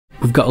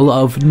we've got a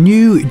lot of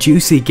new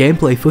juicy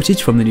gameplay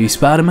footage from the new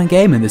Spider-Man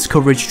game in this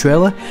coverage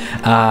trailer,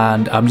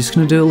 and I'm just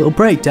going to do a little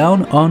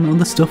breakdown on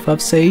the stuff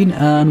I've seen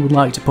and would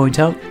like to point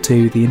out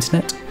to the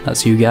internet.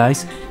 That's you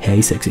guys.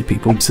 Hey sexy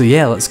people. So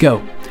yeah, let's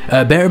go.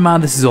 Bear in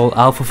mind this is all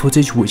alpha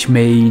footage, which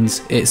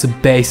means it's a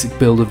basic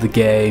build of the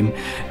game,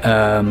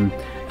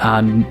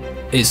 and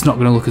it's not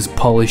going to look as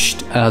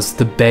polished as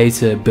the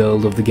beta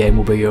build of the game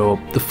will be,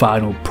 or the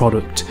final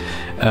product.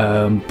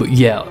 But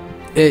yeah,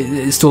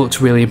 it still looks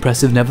really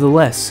impressive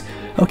nevertheless.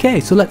 Okay,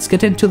 so let's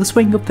get into the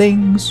swing of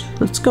things.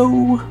 Let's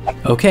go.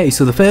 Okay,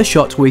 so the first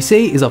shot we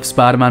see is of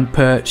Spider-Man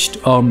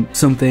perched on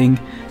something,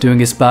 doing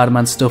his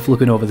Spider-Man stuff,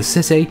 looking over the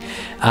city,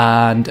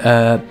 and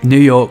New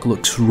York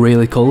looks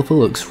really colourful,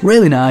 looks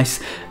really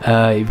nice.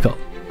 You've got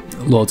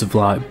loads of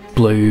like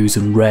blues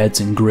and reds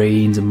and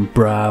greens and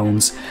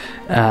browns,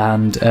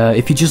 and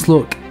if you just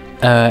look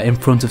in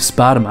front of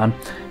Spider-Man,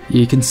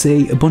 you can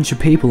see a bunch of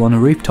people on a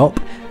rooftop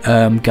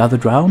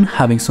gathered round,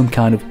 having some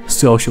kind of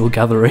social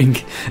gathering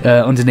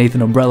underneath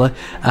an umbrella,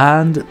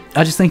 and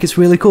I just think it's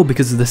really cool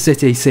because the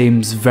city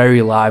seems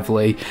very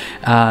lively,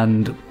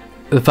 and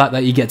the fact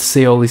that you get to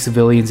see all these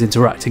civilians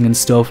interacting and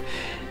stuff,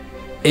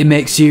 it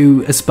makes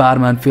you as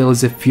Spider-Man feel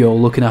as if you're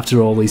looking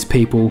after all these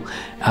people,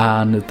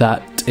 and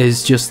that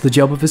is just the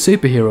job of a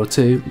superhero,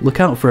 to look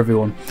out for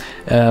everyone.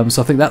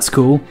 So I think that's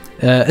cool,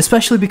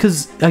 especially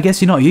because I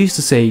guess you're not used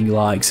to seeing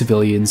like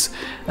civilians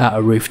at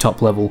a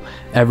rooftop level.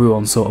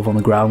 Everyone's sort of on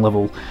the ground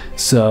level,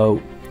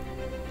 so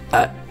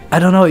I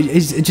don't know,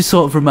 it just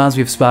sort of reminds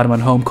me of Spider-Man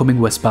Homecoming,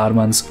 where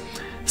Spider-Man's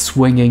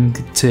swinging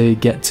to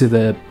get to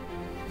the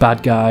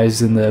bad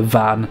guys in the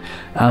van,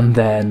 and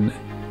then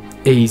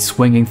he's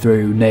swinging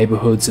through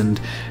neighborhoods and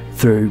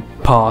through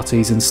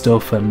parties and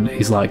stuff, and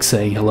he's like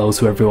saying hello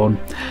to everyone,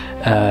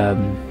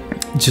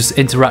 just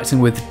interacting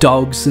with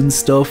dogs and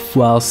stuff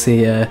whilst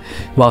he's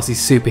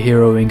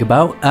superheroing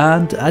about,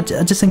 and I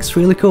just think it's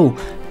really cool.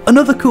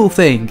 Another cool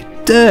thing,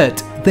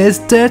 dirt. There's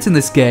dirt in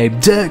this game,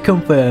 dirt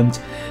confirmed.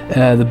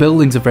 The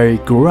buildings are very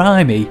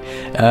grimy,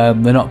 they're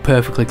not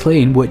perfectly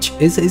clean, which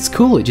is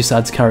cool. It just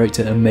adds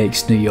character and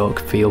makes New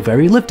York feel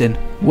very lived in.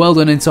 Well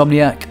done,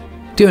 Insomniac,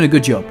 doing a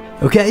good job.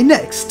 Okay,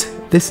 next,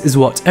 this is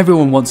what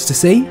everyone wants to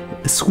see,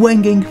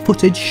 swinging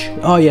footage.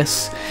 Oh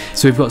yes,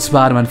 so we've got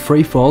Spider-Man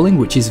free falling,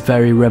 which is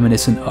very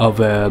reminiscent of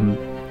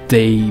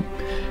the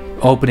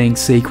opening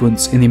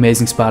sequence in The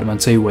Amazing Spider-Man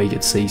 2, where you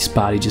get to see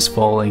Spidey just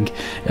falling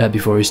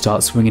before he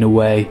starts swinging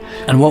away.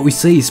 And what we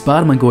see is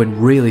Spider-Man going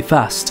really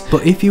fast,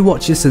 but if you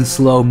watch this in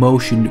slow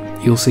motion,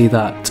 you'll see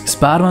that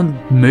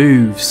Spider-Man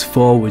moves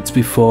forwards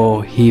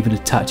before he even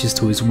attaches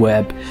to his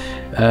web,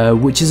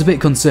 which is a bit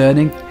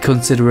concerning,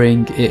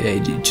 considering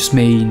it just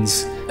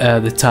means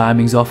the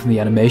timing's off in the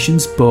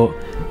animations. But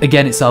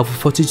again, it's alpha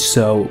footage,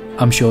 so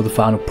I'm sure the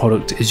final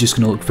product is just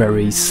going to look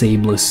very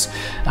seamless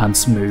and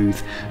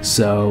smooth,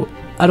 so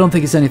I don't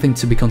think it's anything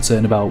to be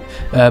concerned about.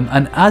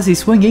 And as he's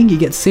swinging, you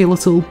get to see a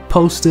little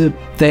poster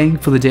thing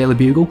for the Daily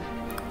Bugle.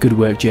 Good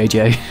work,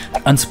 JJ.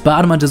 And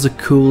Spider-Man does a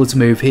cool little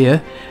move here,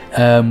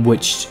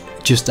 which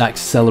just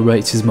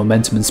accelerates his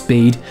momentum and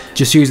speed,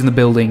 just using the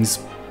buildings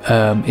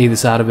either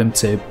side of him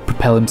to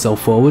propel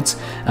himself forwards.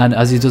 And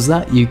as he does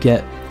that, you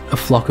get a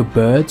flock of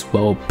birds,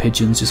 well,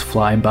 pigeons, just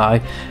flying by.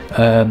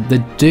 They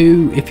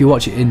do, if you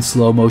watch it in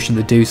slow motion,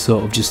 they do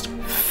sort of just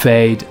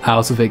fade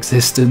out of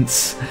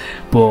existence,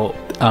 but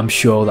I'm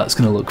sure that's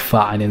going to look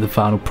fine in the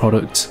final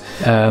product.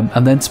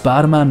 And then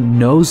Spider-Man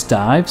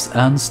nosedives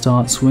and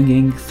starts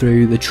swinging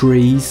through the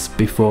trees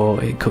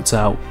before it cuts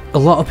out. A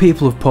lot of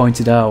people have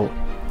pointed out,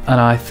 and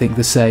I think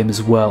the same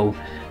as well,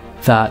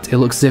 that it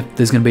looks as if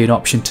there's going to be an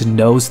option to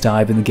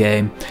nosedive in the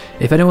game.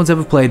 If anyone's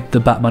ever played the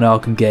Batman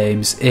Arkham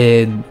games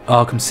in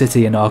Arkham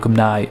City and Arkham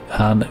Knight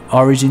and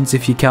Origins,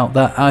 if you count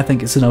that, I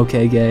think it's an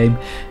okay game.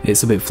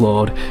 It's a bit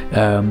flawed,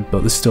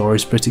 but the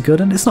story's pretty good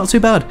and it's not too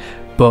bad.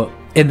 But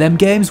in them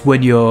games,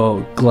 when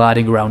you're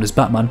gliding around as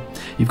Batman,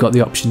 you've got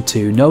the option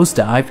to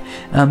nosedive,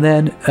 and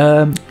then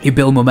you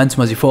build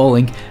momentum as you're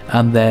falling,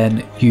 and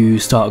then you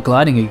start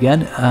gliding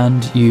again,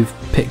 and you've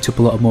picked up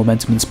a lot of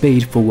momentum and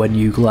speed for when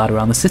you glide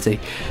around the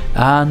city.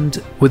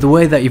 And with the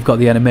way that you've got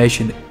the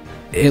animation,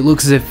 it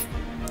looks as if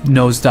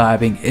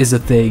nosediving is a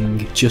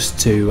thing just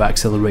to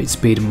accelerate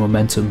speed and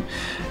momentum.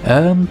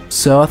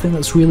 So I think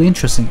that's really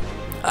interesting.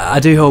 I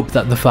do hope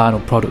that the final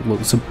product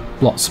looks a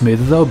lot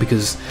smoother though,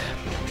 because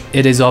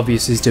it is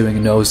obvious he's doing a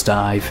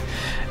nosedive,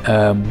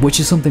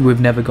 which is something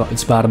we've never got in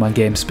Spider-Man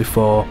games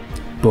before,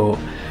 but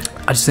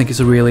I just think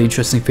it's a really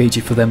interesting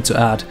feature for them to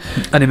add,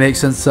 and it makes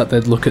sense that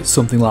they'd look at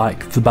something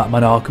like the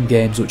Batman Arkham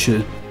games, which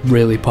are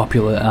really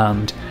popular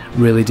and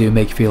really do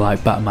make you feel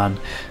like Batman,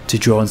 to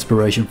draw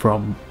inspiration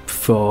from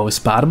for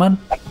Spider-Man.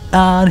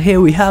 And here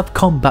we have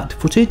combat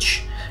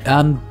footage,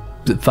 and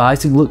the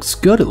fighting looks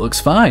good, it looks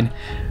fine.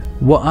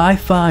 What I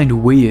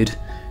find weird,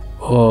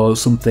 or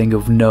something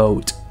of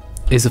note,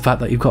 is the fact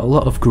that you've got a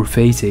lot of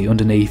graffiti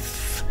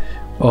underneath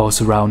or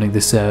surrounding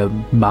this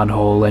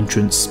manhole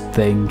entrance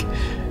thing.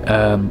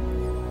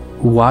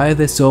 Why are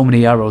there so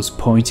many arrows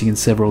pointing in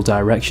several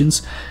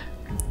directions?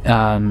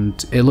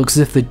 And it looks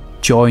as if they're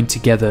joined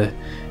together.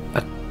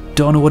 I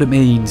don't know what it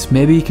means.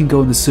 Maybe you can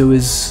go in the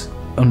sewers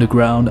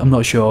underground, I'm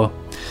not sure.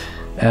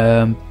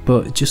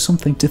 But just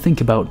something to think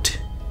about.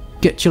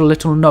 Get your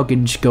little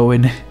noggins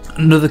going.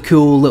 Another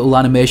cool little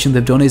animation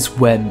they've done is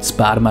when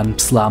Spider-Man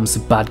slams the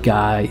bad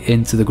guy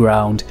into the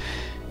ground,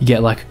 you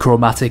get like a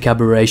chromatic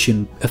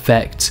aberration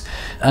effect,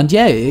 and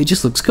yeah, it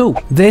just looks cool.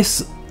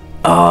 This,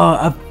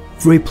 I've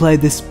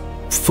replayed this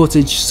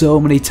footage so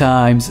many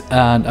times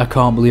and I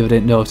can't believe I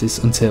didn't notice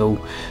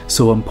until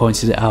someone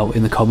pointed it out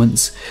in the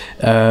comments.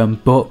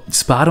 But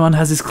Spider-Man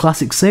has his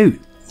classic suit.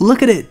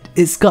 Look at it,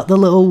 it's got the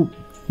little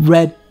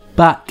red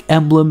back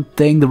emblem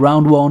thing, the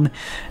round one.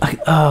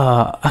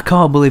 I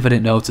can't believe I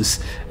didn't notice.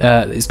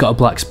 It's got a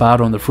black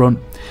spider on the front,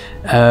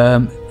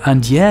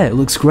 and yeah, it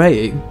looks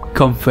great. It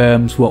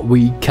confirms what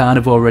we kind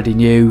of already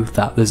knew,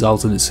 that there's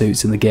alternate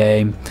suits in the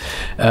game.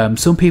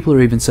 Some people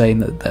are even saying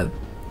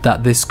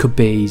that this could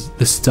be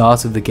the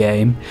start of the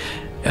game,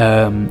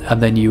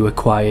 and then you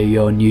acquire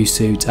your new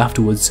suit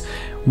afterwards,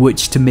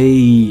 which to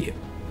me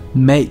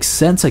makes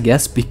sense, I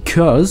guess,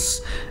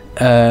 because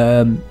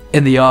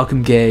in the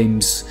Arkham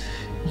games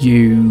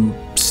you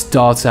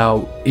start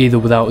out either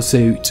without a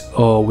suit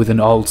or with an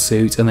old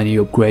suit, and then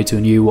you upgrade to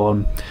a new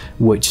one,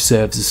 which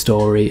serves the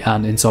story.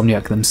 And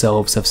Insomniac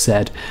themselves have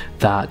said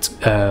that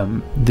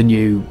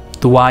the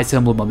white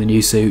emblem on the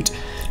new suit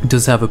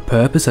does have a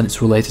purpose and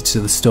it's related to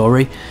the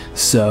story.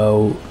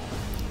 So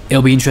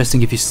it'll be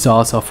interesting if you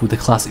start off with the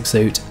classic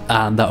suit,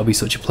 and that'll be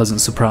such a pleasant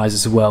surprise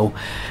as well.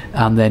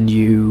 And then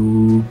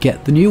you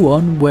get the new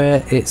one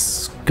where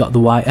it's got the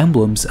white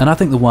emblems, and I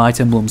think the white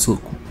emblems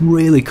look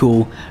really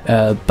cool,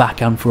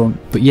 back and front.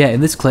 But yeah,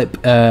 in this clip,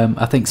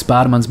 I think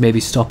Spider-Man's maybe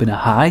stopping a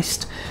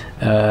heist.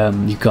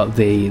 You've got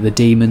the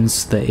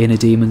demons, the inner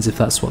demons, if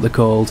that's what they're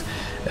called,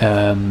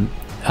 and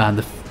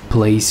the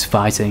police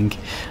fighting,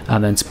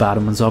 and then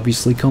Spider-Man's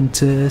obviously come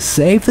to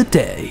save the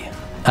day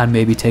and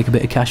maybe take a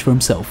bit of cash for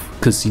himself,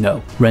 because, you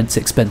know, rent's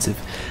expensive.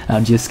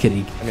 I'm just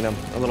kidding. I mean, I'm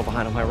a little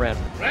behind on my rent.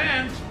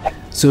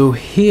 So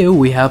here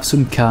we have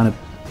some kind of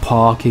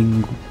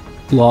parking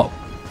lot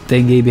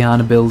thingy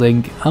behind a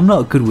building. I'm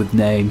not good with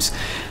names,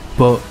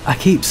 but I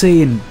keep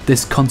seeing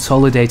this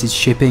consolidated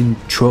shipping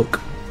truck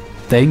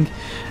thing.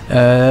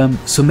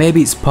 So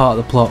maybe it's part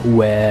of the plot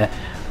where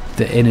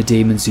the inner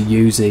demons are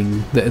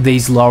using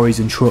these lorries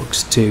and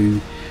trucks to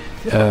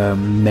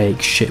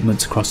make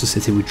shipments across the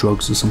city with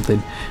drugs or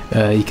something.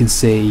 You can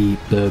see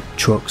the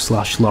truck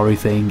 / lorry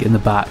thing in the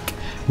back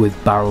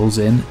with barrels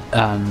in,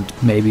 and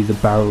maybe the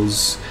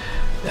barrels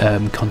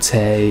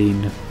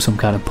contain some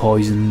kind of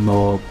poison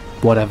or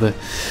whatever.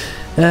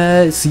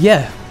 So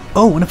yeah.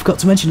 Oh, and I forgot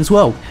to mention as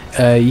well,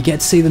 you get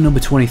to see the number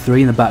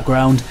 23 in the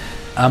background.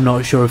 I'm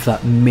not sure if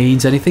that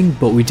means anything,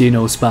 but we do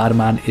know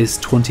Spider-Man is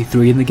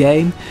 23 in the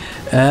game,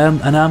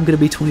 and I'm going to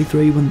be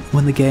 23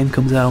 when the game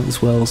comes out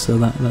as well, so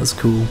that's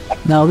cool.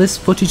 Now this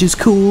footage is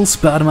cool,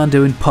 Spider-Man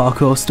doing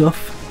parkour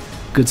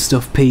stuff, good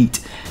stuff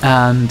Pete,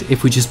 and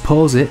if we just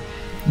pause it,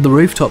 the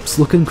rooftops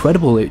look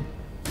incredible.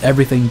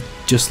 Everything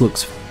just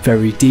looks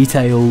very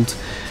detailed.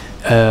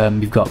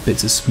 You've got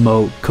bits of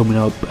smoke coming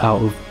up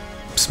out of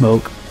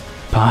smoke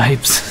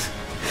pipes.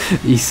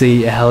 You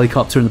see a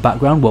helicopter in the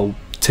background, well,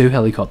 2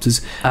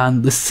 helicopters,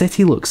 and the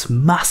city looks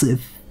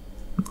massive,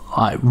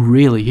 like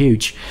really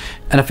huge.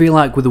 And I feel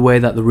like with the way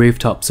that the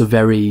rooftops are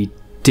very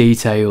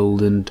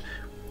detailed and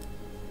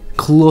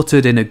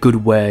cluttered in a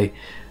good way,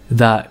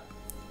 that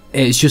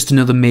it's just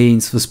another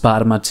means for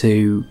Spider-Man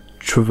to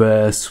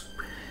traverse.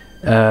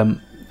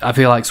 I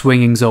feel like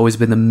swinging's always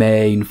been the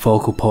main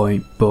focal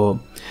point, but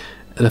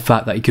the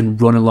fact that you can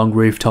run along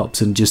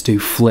rooftops and just do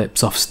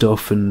flips off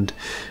stuff and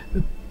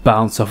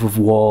bounce off of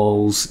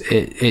walls,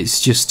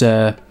 it's just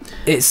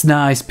it's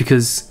nice,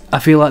 because I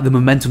feel like the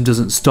momentum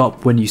doesn't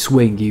stop when you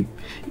swing.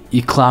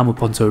 You climb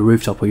up onto a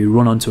rooftop, or you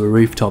run onto a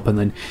rooftop, and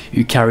then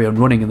you carry on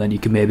running, and then you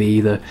can maybe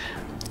either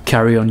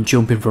carry on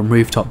jumping from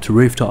rooftop to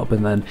rooftop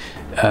and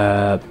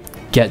then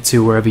get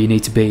to wherever you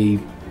need to be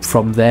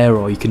from there,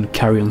 or you can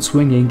carry on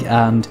swinging,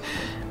 and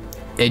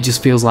it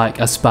just feels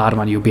like as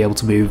Spider-Man you'll be able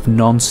to move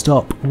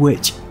non-stop,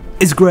 which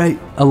is great.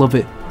 I love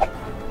it.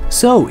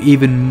 So,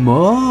 even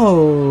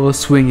more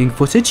swinging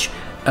footage.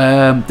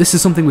 This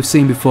is something we've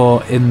seen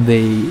before in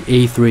the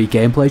E3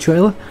 gameplay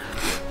trailer,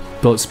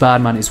 but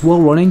Spider-Man is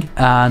wall running,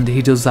 and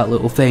he does that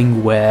little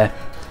thing where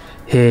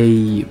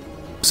he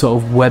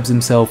sort of webs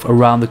himself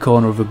around the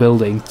corner of a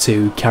building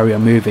to carry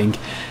on moving,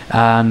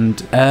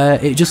 and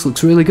it just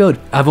looks really good.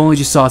 I've only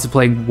just started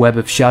playing Web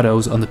of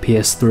Shadows on the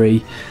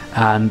PS3,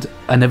 and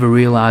I never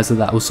realised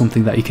that was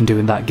something that you can do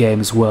in that game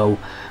as well,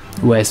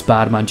 where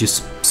Spider-Man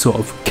just sort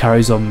of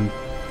carries on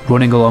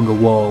running along a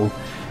wall,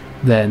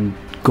 then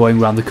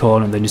going around the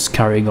corner, and then just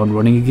carrying on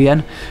running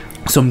again.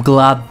 So I'm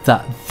glad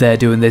that they're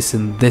doing this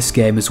in this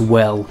game as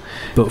well.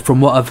 But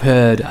from what I've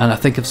heard, and I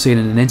think I've seen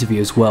in an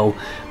interview as well,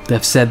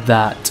 they've said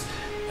that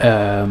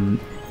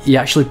you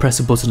actually press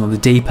a button on the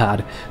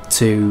D-pad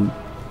to,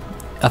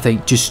 I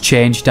think, just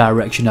change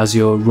direction as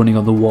you're running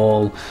on the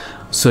wall,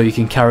 so you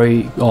can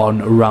carry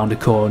on around a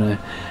corner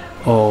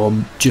or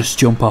just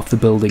jump off the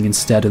building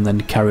instead and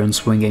then carry on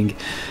swinging.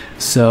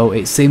 So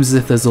it seems as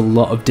if there's a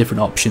lot of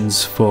different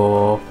options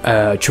for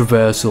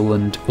traversal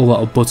and a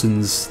lot of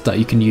buttons that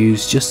you can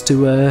use just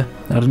to, I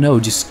don't know,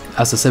 just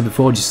as I said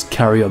before, just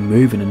carry on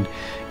moving and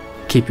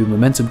keep your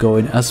momentum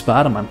going as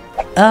Spider-Man.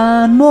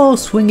 And more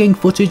swinging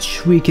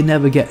footage, we can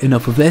never get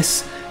enough of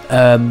this.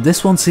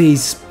 This one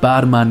sees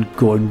Spider-Man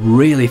going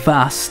really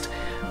fast,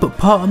 but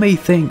part of me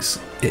thinks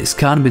it's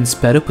kind of been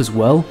sped up as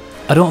well.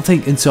 I don't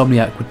think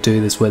Insomniac would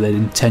do this where they'd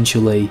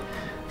intentionally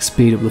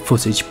speed up the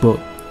footage, but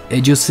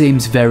it just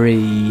seems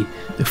very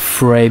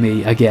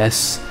framey, I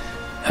guess.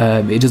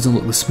 It doesn't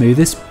look the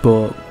smoothest,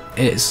 but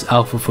it's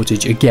alpha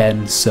footage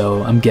again,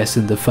 so I'm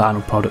guessing the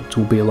final product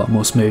will be a lot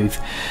more smooth.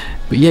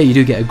 But yeah, you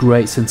do get a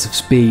great sense of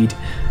speed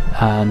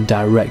and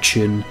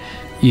direction.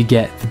 You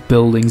get the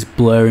buildings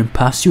blurring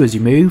past you as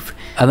you move,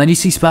 and then you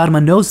see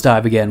Spider-Man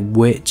nosedive again,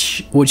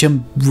 which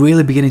I'm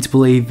really beginning to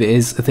believe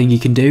is a thing you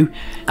can do.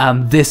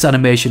 And this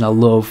animation I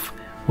love,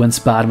 when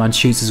Spider-Man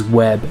shoots his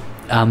web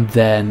and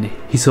then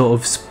he sort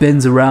of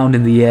spins around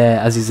in the air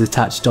as he's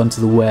attached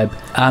onto the web.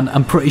 And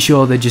I'm pretty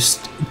sure they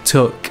just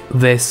took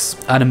this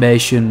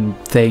animation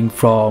thing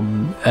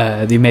from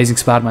The Amazing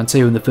Spider-Man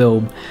 2 in the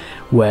film,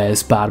 where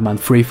Spider-Man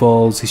free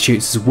falls, he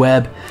shoots his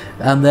web,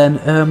 and then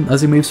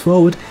as he moves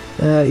forward,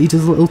 he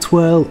does a little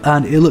twirl,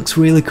 and it looks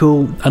really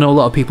cool. I know a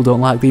lot of people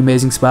don't like The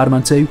Amazing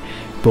Spider-Man 2,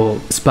 but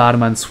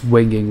Spider-Man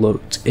swinging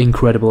looked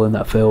incredible in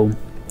that film.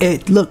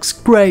 It looks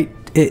great,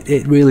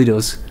 it really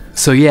does.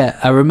 So yeah,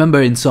 I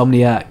remember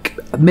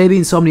Insomniac, maybe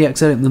Insomniac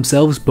said it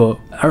themselves, but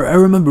I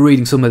remember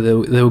reading somewhere they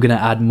were going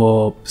to add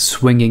more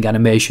swinging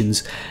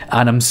animations,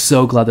 and I'm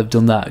so glad they've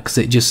done that, because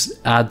it just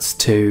adds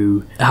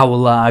to how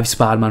alive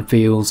Spider-Man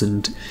feels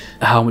and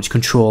how much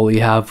control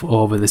you have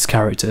over this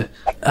character.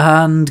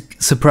 And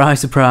surprise,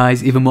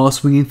 surprise, even more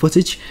swinging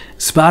footage.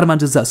 Spider-Man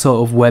does that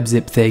sort of web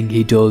zip thing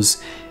he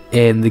does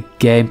in the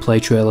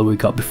gameplay trailer we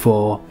got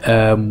before,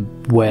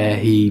 where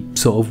he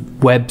sort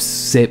of web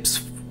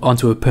zips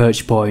onto a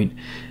perch point,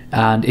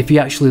 and if you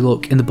actually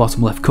look in the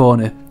bottom left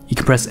corner, you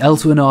can press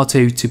L2 and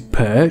R2 to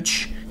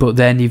perch, but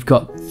then you've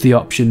got the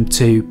option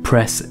to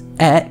press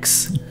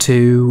X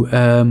to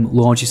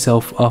launch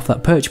yourself off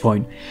that perch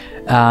point.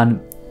 And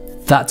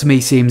that to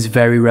me seems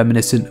very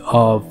reminiscent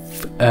of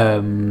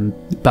Batman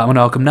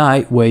Arkham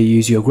Knight, where you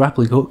use your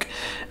grappling hook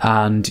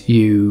and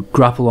you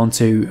grapple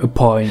onto a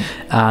point,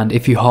 and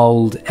if you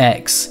hold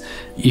X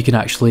you can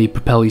actually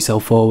propel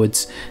yourself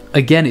forwards.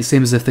 Again, it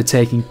seems as if they're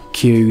taking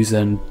cues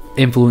and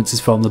influences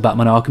from the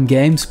Batman Arkham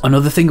games.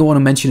 Another thing I want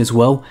to mention as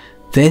well,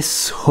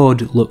 this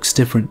HUD looks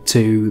different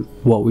to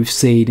what we've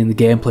seen in the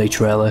gameplay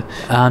trailer,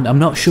 and I'm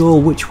not sure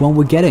which one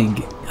we're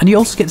getting. And you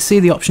also get to see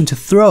the option to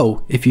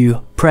throw. If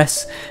you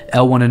press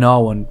L1 and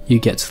R1, you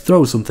get to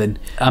throw something.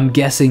 I'm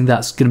guessing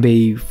that's going to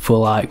be for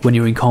like when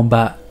you're in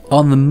combat.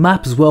 On the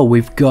map as well,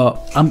 we've got,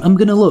 I'm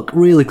going to look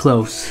really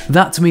close.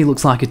 That to me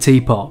looks like a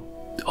teapot,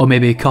 or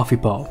maybe a coffee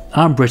pot.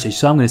 I'm British,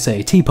 so I'm going to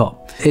say a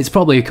teapot. It's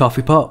probably a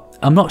coffee pot.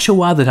 I'm not sure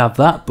why they'd have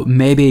that, but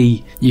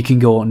maybe you can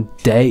go on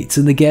dates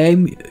in the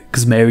game,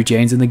 because Mary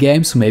Jane's in the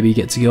game, so maybe you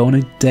get to go on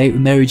a date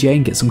with Mary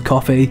Jane, get some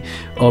coffee,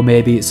 or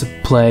maybe it's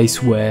a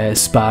place where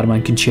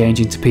Spider-Man can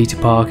change into Peter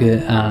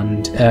Parker,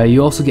 and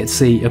you also get to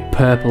see a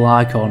purple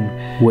icon,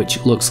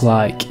 which looks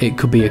like it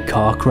could be a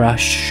car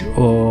crash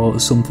or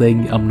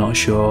something, I'm not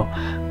sure,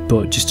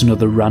 but just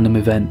another random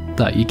event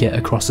that you get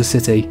across the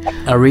city.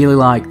 I really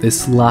like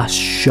this last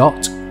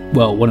shot,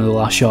 well, one of the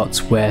last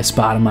shots where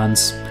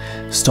Spider-Man's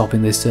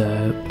stopping this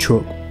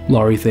truck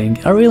lorry thing.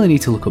 I really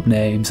need to look up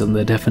names and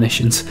the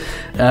definitions.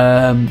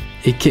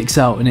 It kicks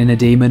out an inner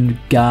demon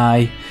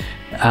guy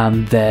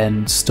and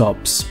then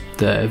stops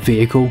the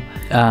vehicle,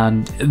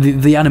 and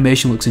the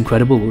animation looks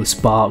incredible with the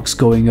sparks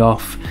going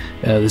off,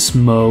 the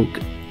smoke,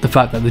 the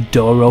fact that the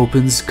door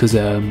opens because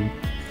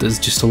there's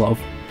just a lot of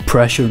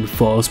pressure and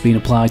force being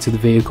applied to the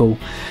vehicle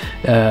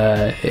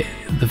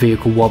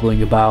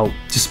wobbling about,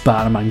 just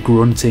Spider-Man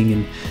grunting,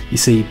 and you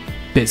see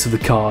bits of the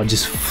car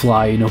just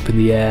flying up in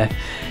the air.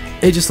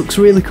 It just looks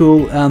really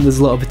cool, and there's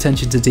a lot of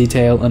attention to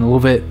detail, and I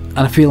love it. And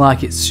I feel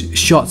like it's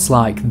shots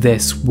like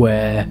this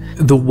where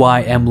the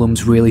white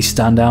emblems really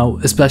stand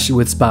out, especially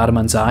with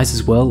Spider-Man's eyes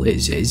as well. It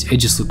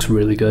just looks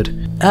really good.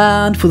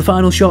 And for the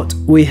final shot,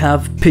 we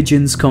have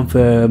pigeons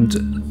confirmed.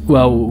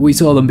 Well, we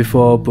saw them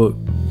before, but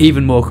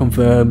even more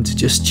confirmed,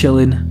 just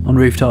chilling on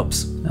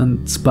rooftops, and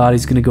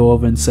Spidey's gonna go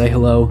over and say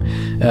hello.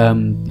 You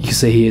can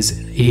see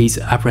he's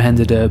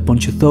apprehended a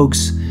bunch of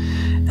thugs,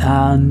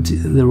 and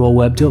they're all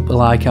webbed up. I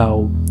like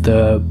how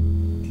the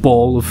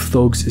ball of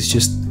thugs is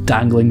just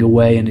dangling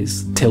away and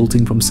it's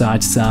tilting from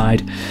side to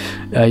side.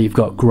 You've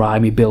got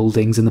grimy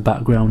buildings in the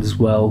background as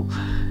well,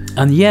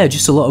 and yeah,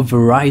 just a lot of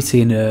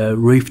variety in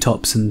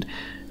rooftops and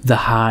the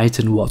height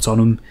and what's on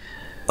them.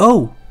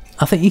 Oh,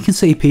 I think you can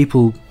see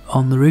people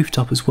on the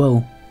rooftop as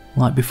well,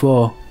 like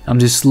before. I'm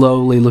just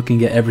slowly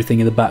looking at everything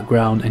in the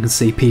background and can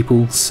see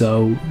people,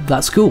 so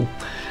that's cool.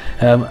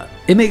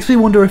 It makes me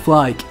wonder if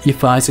like you're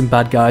fighting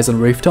bad guys on a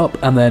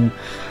rooftop and then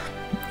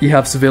you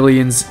have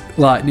civilians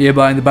like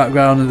nearby in the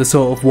background and they're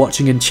sort of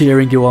watching and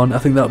cheering you on. I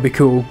think that would be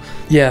cool.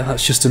 Yeah,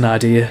 that's just an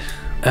idea.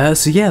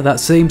 So yeah, that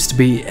seems to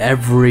be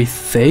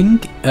everything.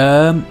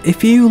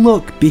 If you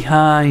look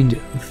behind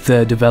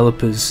the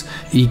developers,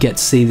 you get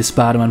to see the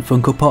Spider-Man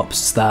Funko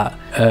Pops that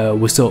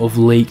were sort of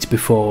leaked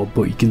before,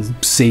 but you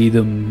can see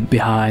them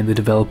behind the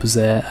developers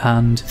there,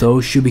 and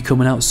those should be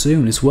coming out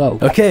soon as well.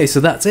 Okay, so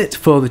that's it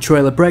for the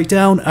trailer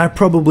breakdown. I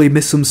probably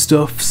missed some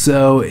stuff,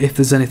 so if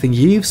there's anything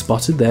you've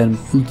spotted, then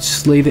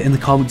just leave it in the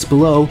comments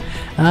below.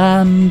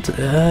 And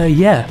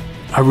yeah,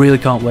 I really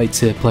can't wait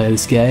to play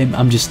this game.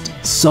 I'm just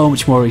so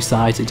much more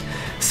excited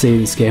to see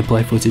this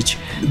gameplay footage.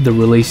 The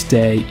release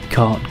date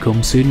can't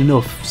come soon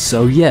enough.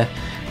 So yeah,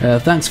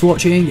 thanks for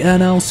watching,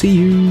 and I'll see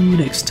you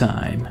next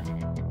time.